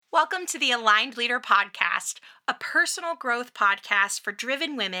Welcome to the Aligned Leader Podcast, a personal growth podcast for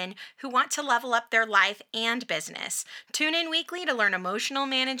driven women who want to level up their life and business. Tune in weekly to learn emotional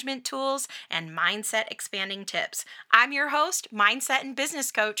management tools and mindset expanding tips. I'm your host, mindset and business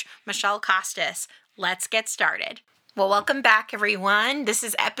coach, Michelle Costas. Let's get started. Well, welcome back, everyone. This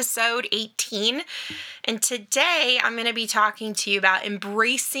is episode 18, and today I'm going to be talking to you about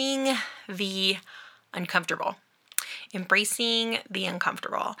embracing the uncomfortable. Embracing the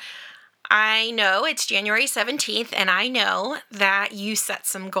uncomfortable. I know it's January 17th, and I know that you set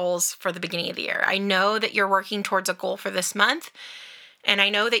some goals for the beginning of the year. I know that you're working towards a goal for this month, and I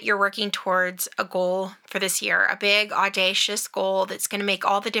know that you're working towards a goal for this year, a big, audacious goal that's going to make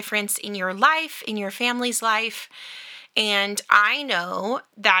all the difference in your life, in your family's life. And I know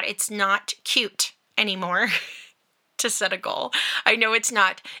that it's not cute anymore to set a goal. I know it's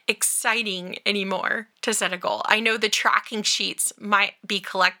not exciting anymore to set a goal. I know the tracking sheets might be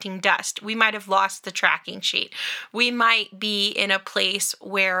collecting dust. We might have lost the tracking sheet. We might be in a place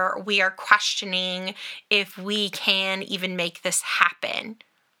where we are questioning if we can even make this happen.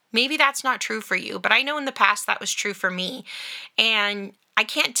 Maybe that's not true for you, but I know in the past that was true for me. And I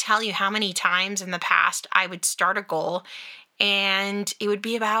can't tell you how many times in the past I would start a goal and it would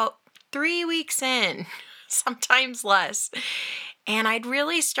be about 3 weeks in, sometimes less. And I'd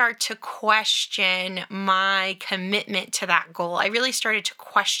really start to question my commitment to that goal. I really started to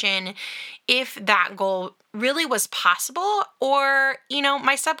question if that goal really was possible, or,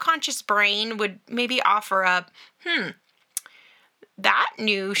 my subconscious brain would maybe offer up, that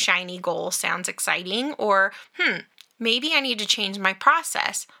new shiny goal sounds exciting, or, maybe I need to change my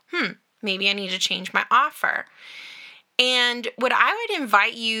process. Maybe I need to change my offer. And what I would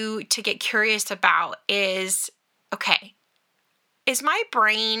invite you to get curious about is, okay, is my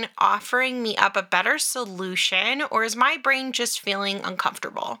brain offering me up a better solution, or is my brain just feeling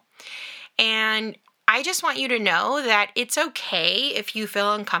uncomfortable? And I just want you to know that it's okay if you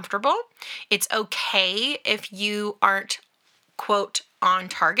feel uncomfortable. It's okay if you aren't, quote, on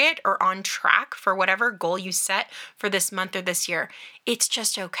target or on track for whatever goal you set for this month or this year. It's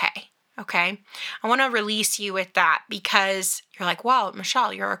just okay. Okay. I want to release you with that because you're like, wow,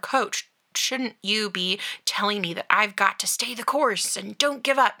 Michelle, you're a coach. Shouldn't you be telling me that I've got to stay the course and don't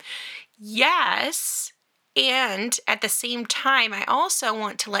give up? Yes. And at the same time, I also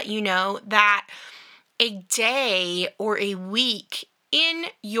want to let you know that a day or a week in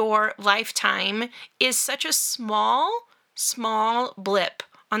your lifetime is such a small blip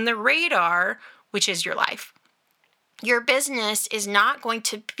on the radar, which is your life. Your business is not going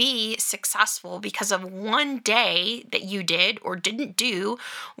to be successful because of one day that you did or didn't do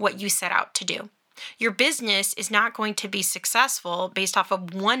what you set out to do. Your business is not going to be successful based off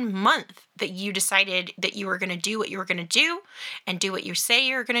of 1 month that you decided that you were going to do what you were going to do and do what you say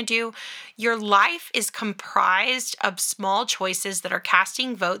you're going to do. Your life is comprised of small choices that are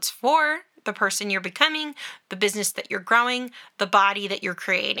casting votes for the person you're becoming, the business that you're growing, the body that you're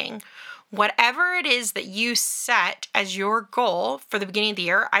creating. Whatever it is that you set as your goal for the beginning of the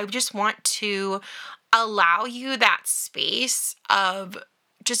year, I just want to allow you that space of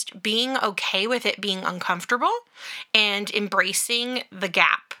just being okay with it being uncomfortable and embracing the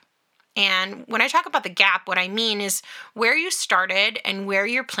gap. And when I talk about the gap, what I mean is where you started and where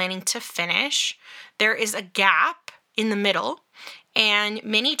you're planning to finish, there is a gap in the middle. And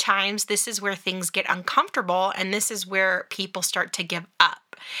many times this is where things get uncomfortable, and this is where people start to give up.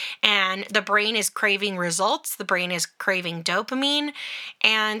 And the brain is craving results. The brain is craving dopamine.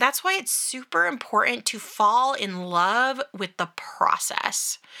 And that's why it's super important to fall in love with the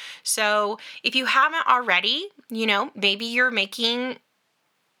process. So if you haven't already, maybe you're making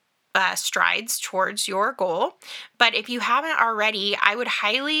strides towards your goal. But if you haven't already, I would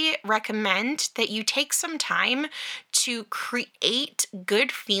highly recommend that you take some time to create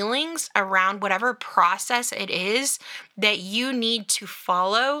good feelings around whatever process it is that you need to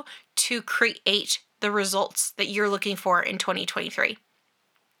follow to create the results that you're looking for in 2023.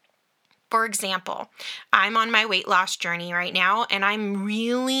 For example, I'm on my weight loss journey right now, and I'm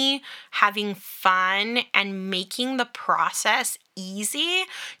really having fun and making the process easy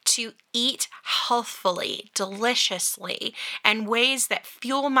to eat healthfully, deliciously, and ways that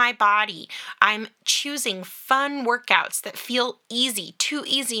fuel my body. I'm choosing fun workouts that feel easy, too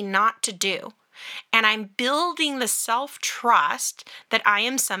easy not to do. And I'm building the self-trust that I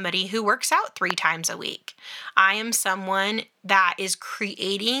am somebody who works out 3 times a week. I am someone that is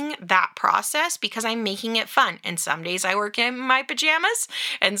creating that process because I'm making it fun. And some days I work in my pajamas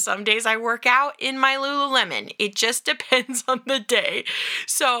and some days I work out in my Lululemon. It just depends on the day.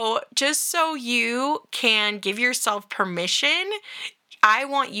 So just so you can give yourself permission, I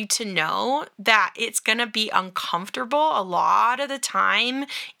want you to know that it's going to be uncomfortable a lot of the time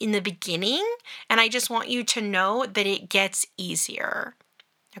in the beginning. And I just want you to know that it gets easier.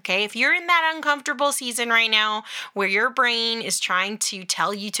 Okay, if you're in that uncomfortable season right now where your brain is trying to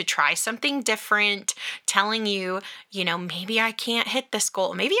tell you to try something different, telling you, maybe I can't hit this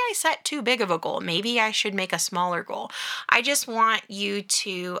goal. Maybe I set too big of a goal. Maybe I should make a smaller goal. I just want you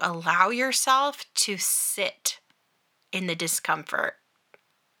to allow yourself to sit in the discomfort.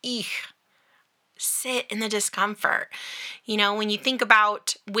 Sit in the discomfort. When you think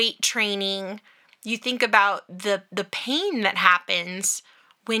about weight training, you think about the pain that happens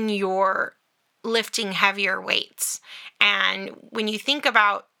when you're lifting heavier weights. And when you think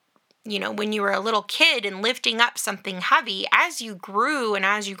about, when you were a little kid and lifting up something heavy, as you grew and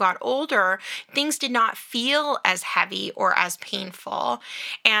as you got older, things did not feel as heavy or as painful.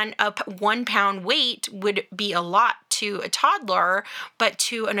 And a 1 pound weight would be a lot to a toddler, but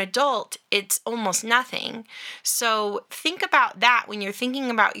to an adult, it's almost nothing. So think about that when you're thinking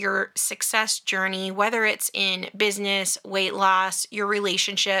about your success journey, whether it's in business, weight loss, your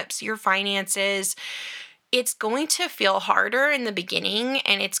relationships, your finances. It's going to feel harder in the beginning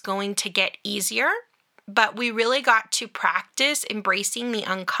and it's going to get easier, but we really got to practice embracing the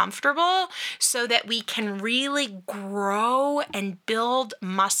uncomfortable so that we can really grow and build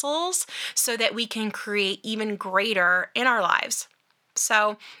muscles so that we can create even greater in our lives.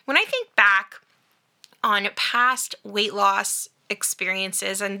 So when I think back on past weight loss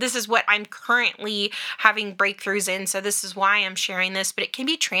experiences, and this is what I'm currently having breakthroughs in, so this is why I'm sharing this, but it can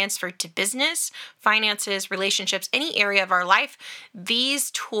be transferred to business, finances, relationships, any area of our life.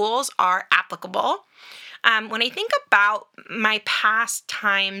 These tools are applicable. When I think about my past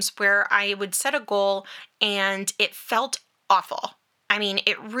times where I would set a goal and it felt awful. I mean,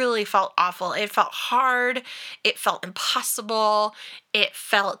 it really felt awful. It felt hard. It felt impossible. It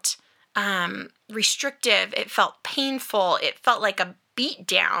felt restrictive. It felt painful. It felt like a beat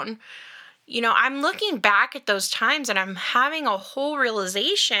down. I'm looking back at those times and I'm having a whole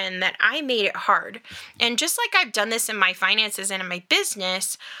realization that I made it hard. And just like I've done this in my finances and in my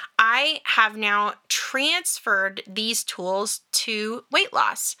business, I have now transferred these tools to weight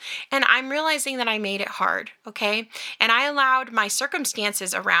loss. And I'm realizing that I made it hard, okay? And I allowed my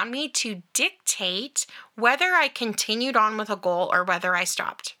circumstances around me to dictate whether I continued on with a goal or whether I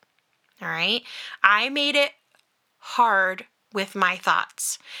stopped. All right. I made it hard with my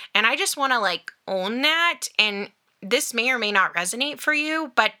thoughts. And I just want to own that. And this may or may not resonate for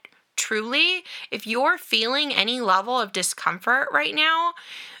you, but truly, if you're feeling any level of discomfort right now,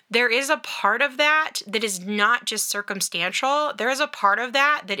 there is a part of that that is not just circumstantial. There is a part of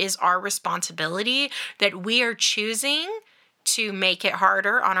that that is our responsibility, that we are choosing to make it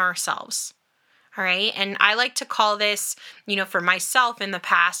harder on ourselves. All right. And I like to call this, for myself in the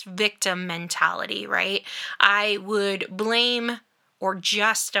past, victim mentality, right? I would blame or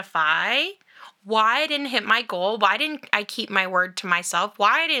justify why I didn't hit my goal. Why didn't I keep my word to myself?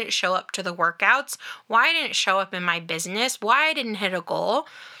 Why I didn't show up to the workouts? Why I didn't show up in my business? Why I didn't hit a goal?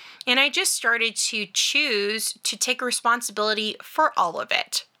 And I just started to choose to take responsibility for all of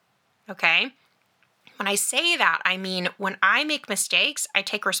it. Okay. When I say that, I mean, when I make mistakes, I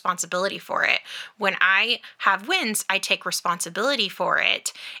take responsibility for it. When I have wins, I take responsibility for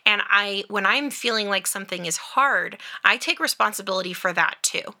it. And when I'm feeling like something is hard, I take responsibility for that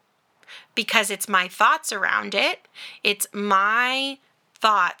too. Because it's my thoughts around it. It's my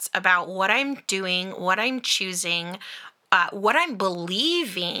thoughts about what I'm doing, what I'm choosing, what I'm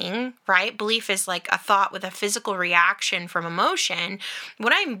believing, right? Belief is like a thought with a physical reaction from emotion.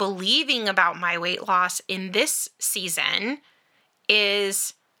 What I'm believing about my weight loss in this season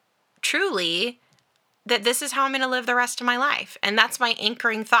is truly that this is how I'm going to live the rest of my life. And that's my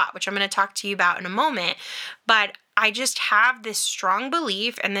anchoring thought, which I'm going to talk to you about in a moment. But I just have this strong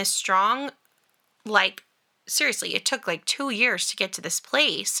belief and this strong, seriously, it took 2 years to get to this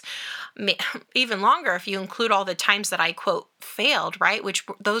place, even longer if you include all the times that I, quote, failed, right? Which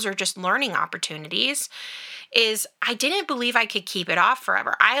those are just learning opportunities, is I didn't believe I could keep it off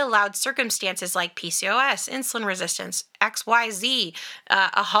forever. I allowed circumstances like PCOS, insulin resistance, XYZ,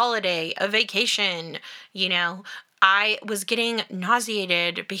 a holiday, a vacation, I was getting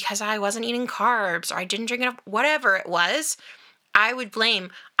nauseated because I wasn't eating carbs or I didn't drink enough, whatever it was. I would blame,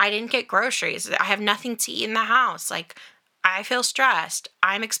 I didn't get groceries. I have nothing to eat in the house. I feel stressed.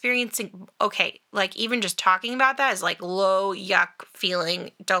 I'm experiencing, even just talking about that is low yuck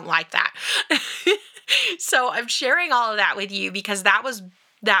feeling. Don't like that. So I'm sharing all of that with you because that was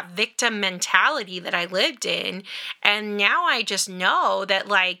that victim mentality that I lived in. And now I just know that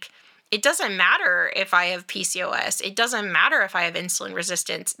It doesn't matter if I have PCOS. It doesn't matter if I have insulin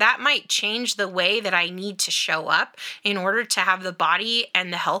resistance. That might change the way that I need to show up in order to have the body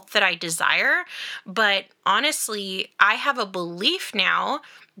and the health that I desire. But honestly, I have a belief now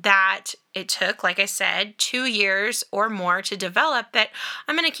that it took, like I said, 2 years or more to develop, that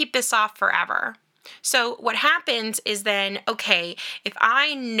I'm going to keep this off forever. So what happens is then, okay, if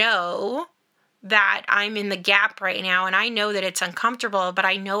I know that I'm in the gap right now and I know that it's uncomfortable, but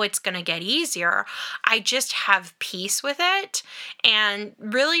I know it's going to get easier, I just have peace with it. And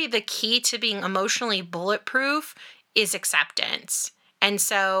really the key to being emotionally bulletproof is acceptance. And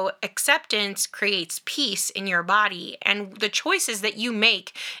so acceptance creates peace in your body, and the choices that you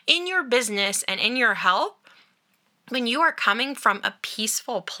make in your business and in your health, when you are coming from a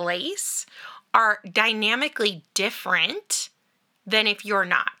peaceful place, are dynamically different than if you're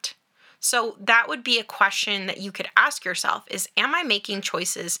not. So that would be a question that you could ask yourself is, am I making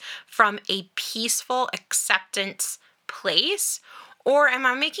choices from a peaceful acceptance place? Or am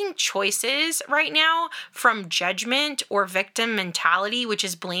I making choices right now from judgment or victim mentality, which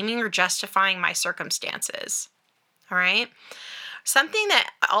is blaming or justifying my circumstances? All right. Something that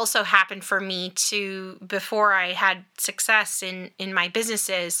also happened for me too before I had success in my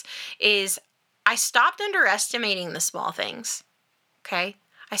businesses is I stopped underestimating the small things. Okay.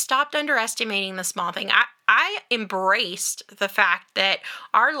 I stopped underestimating the small thing. I embraced the fact that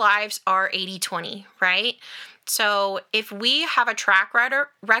our lives are 80-20, right? So if we have a track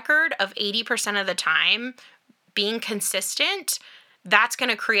record of 80% of the time being consistent, that's going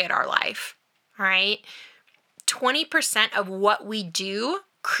to create our life, all right? 20% of what we do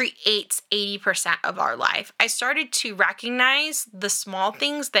creates 80% of our life. I started to recognize the small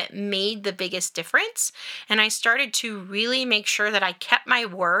things that made the biggest difference, and I started to really make sure that I kept my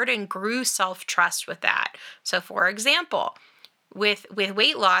word and grew self-trust with that. So for example, with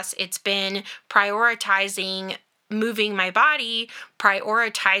weight loss, it's been prioritizing moving my body,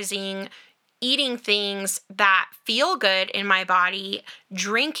 prioritizing eating things that feel good in my body,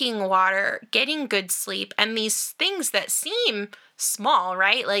 drinking water, getting good sleep, and these things that seem small,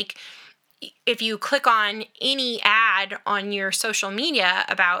 right? Like if you click on any ad on your social media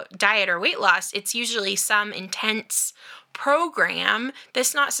about diet or weight loss, it's usually some intense program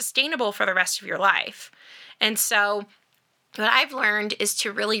that's not sustainable for the rest of your life. And so what I've learned is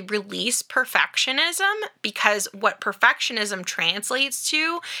to really release perfectionism, because what perfectionism translates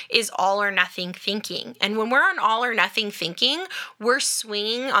to is all or nothing thinking. And when we're on all or nothing thinking, we're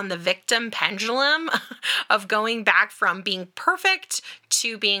swinging on the victim pendulum of going back from being perfect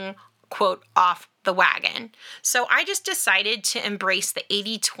to being, quote, off the wagon. So I just decided to embrace the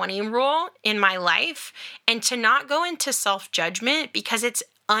 80-20 rule in my life and to not go into self-judgment, because it's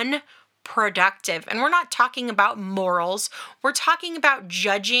unproductive. And we're not talking about morals. We're talking about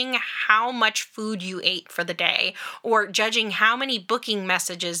judging how much food you ate for the day, or judging how many booking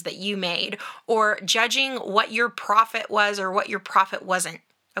messages that you made, or judging what your profit was or what your profit wasn't.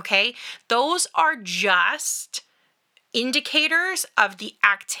 Okay? Those are just indicators of the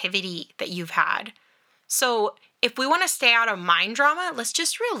activity that you've had. So if we want to stay out of mind drama, let's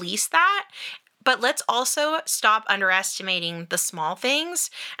just release that. But let's also stop underestimating the small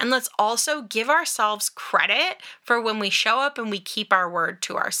things, and let's also give ourselves credit for when we show up and we keep our word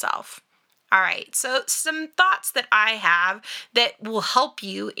to ourselves. All right, so some thoughts that I have that will help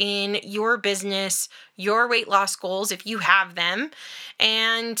you in your business, your weight loss goals, if you have them,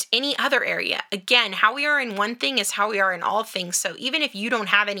 and any other area. Again, how we are in one thing is how we are in all things. So even if you don't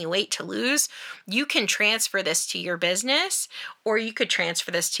have any weight to lose, you can transfer this to your business, or you could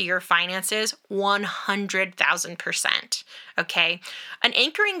transfer this to your finances 100,000%. Okay. An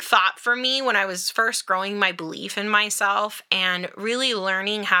anchoring thought for me when I was first growing my belief in myself and really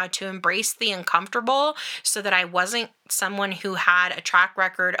learning how to embrace the uncomfortable so that I wasn't someone who had a track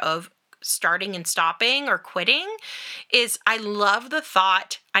record of starting and stopping or quitting is I love the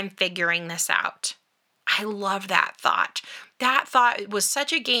thought, I'm figuring this out. I love that thought. That thought was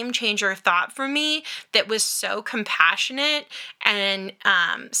such a game changer thought for me that was so compassionate and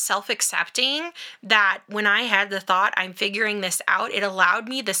self-accepting that when I had the thought, I'm figuring this out, it allowed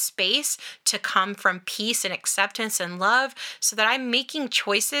me the space to come from peace and acceptance and love so that I'm making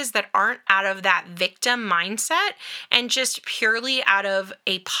choices that aren't out of that victim mindset and just purely out of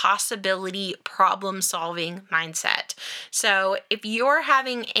a possibility problem-solving mindset. So if you're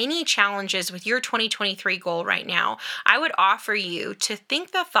having any challenges with your 2023 goal right now, I would offer you to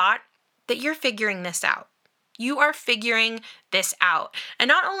think the thought that you're figuring this out. You are figuring this out. And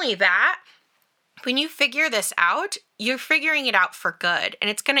not only that, When you figure this out, you're figuring it out for good, and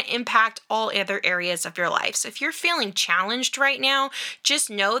it's going to impact all other areas of your life. So if you're feeling challenged right now, just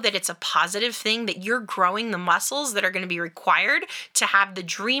know that it's a positive thing, that you're growing the muscles that are going to be required to have the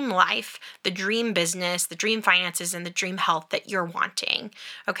dream life, the dream business, the dream finances, and the dream health that you're wanting.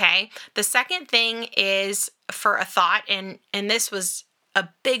 Okay. The second thing is for a thought, and this was a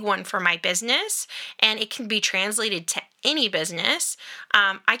big one for my business, and it can be translated to any business.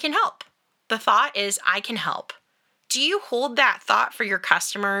 I can help. The thought is, I can help. Do you hold that thought for your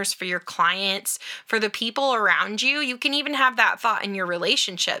customers, for your clients, for the people around you? You can even have that thought in your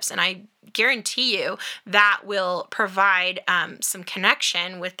relationships, and I guarantee you that will provide some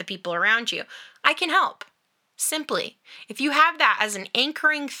connection with the people around you. I can help. Simply, if you have that as an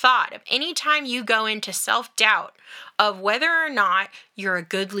anchoring thought of any time you go into self-doubt of whether or not you're a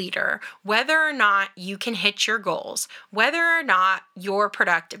good leader, whether or not you can hit your goals, whether or not you're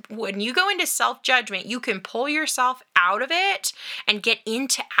productive, when you go into self-judgment, you can pull yourself out of it and get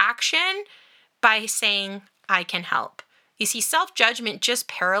into action by saying, I can help. You see, self-judgment just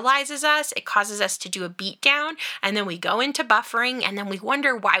paralyzes us. It causes us to do a beat down, and then we go into buffering, and then we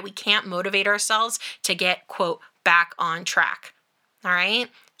wonder why we can't motivate ourselves to get, quote, back on track. All right?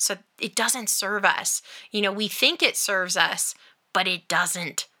 So it doesn't serve us. We think it serves us, but it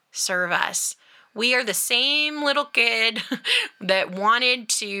doesn't serve us. We are the same little kid that wanted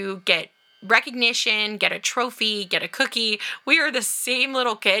to get recognition, get a trophy, get a cookie. We are the same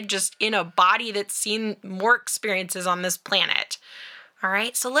little kid, just in a body that's seen more experiences on this planet. All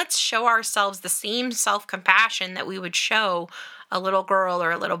right, so let's show ourselves the same self-compassion that we would show a little girl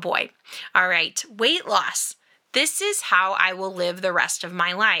or a little boy. All right, weight loss. This is how I will live the rest of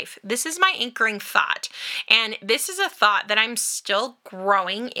my life. This is my anchoring thought. And this is a thought that I'm still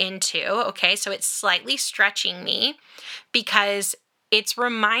growing into. Okay, so it's slightly stretching me because it's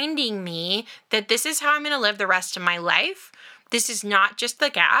reminding me that this is how I'm going to live the rest of my life. This is not just the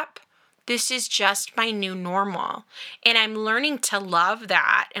gap. This is just my new normal. And I'm learning to love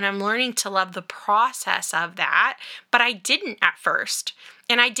that. And I'm learning to love the process of that. But I didn't at first.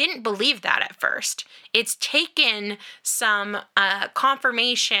 And I didn't believe that at first. It's taken some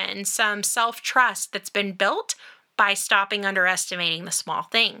confirmation, some self-trust that's been built by stopping underestimating the small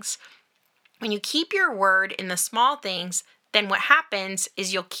things. When you keep your word in the small things, then what happens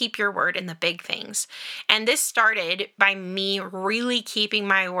is you'll keep your word in the big things. And this started by me really keeping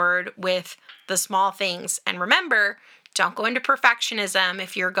my word with the small things. And remember, don't go into perfectionism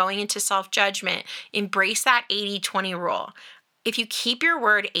if you're going into self-judgment. Embrace that 80-20 rule. If you keep your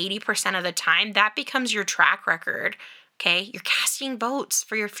word 80% of the time, that becomes your track record. Okay? You're casting votes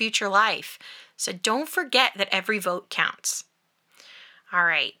for your future life. So don't forget that every vote counts. All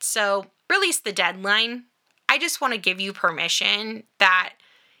right, so release the deadline. I just want to give you permission that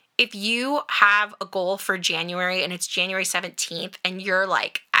if you have a goal for January and it's January 17th and you're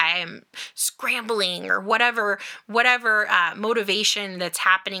like, I'm scrambling or whatever motivation that's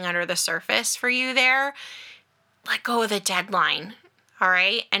happening under the surface for you there, let go of the deadline, all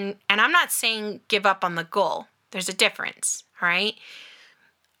right? And I'm not saying give up on the goal. There's a difference, all right?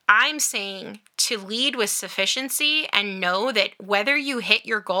 I'm saying to lead with sufficiency and know that whether you hit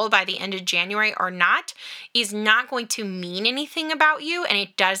your goal by the end of January or not is not going to mean anything about you, and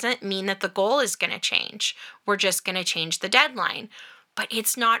it doesn't mean that the goal is going to change. We're just going to change the deadline. But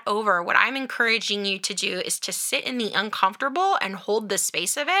it's not over. What I'm encouraging you to do is to sit in the uncomfortable and hold the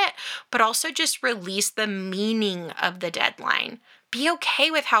space of it, but also just release the meaning of the deadline. Be okay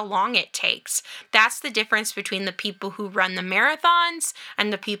with how long it takes. That's the difference between the people who run the marathons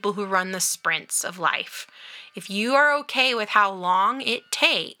and the people who run the sprints of life. If you are okay with how long it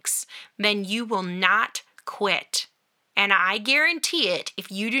takes, then you will not quit. And I guarantee it,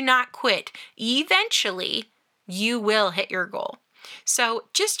 if you do not quit, eventually you will hit your goal. So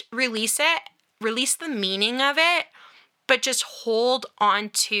just release it, release the meaning of it, but just hold on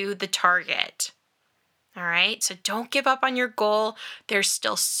to the target. All right, so don't give up on your goal. There's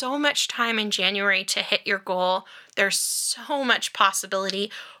still so much time in January to hit your goal. There's so much possibility.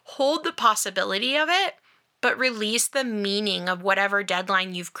 Hold the possibility of it, but release the meaning of whatever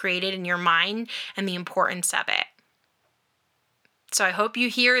deadline you've created in your mind and the importance of it. So I hope you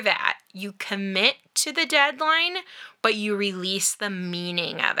hear that. You commit to the deadline, but you release the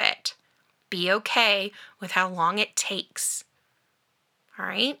meaning of it. Be okay with how long it takes. All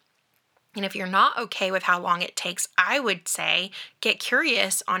right? And if you're not okay with how long it takes, I would say get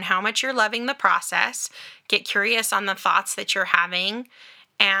curious on how much you're loving the process, get curious on the thoughts that you're having,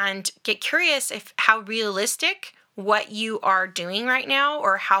 and get curious if how realistic what you are doing right now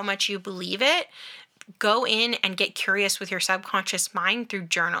or how much you believe it. Go in and get curious with your subconscious mind through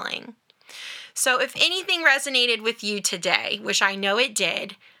journaling. So if anything resonated with you today, which I know it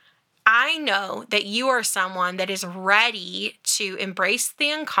did, I know that you are someone that is ready to embrace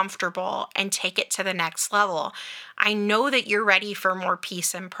the uncomfortable and take it to the next level. I know that you're ready for more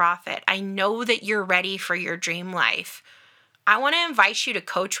peace and profit. I know that you're ready for your dream life. I want to invite you to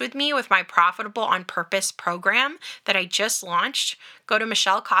coach with me with my Profitable on Purpose program that I just launched. Go to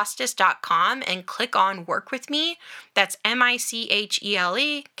michellekostos.com and click on Work with Me. That's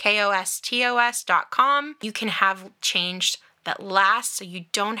MICHELEKOSTOS.com. You can have change that lasts so you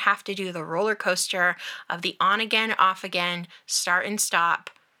don't have to do the roller coaster of the on again, off again, start and stop,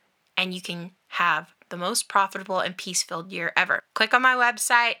 and you can have the most profitable and peace-filled year ever. Click on my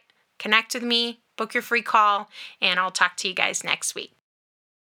website, connect with me, book your free call, and I'll talk to you guys next week.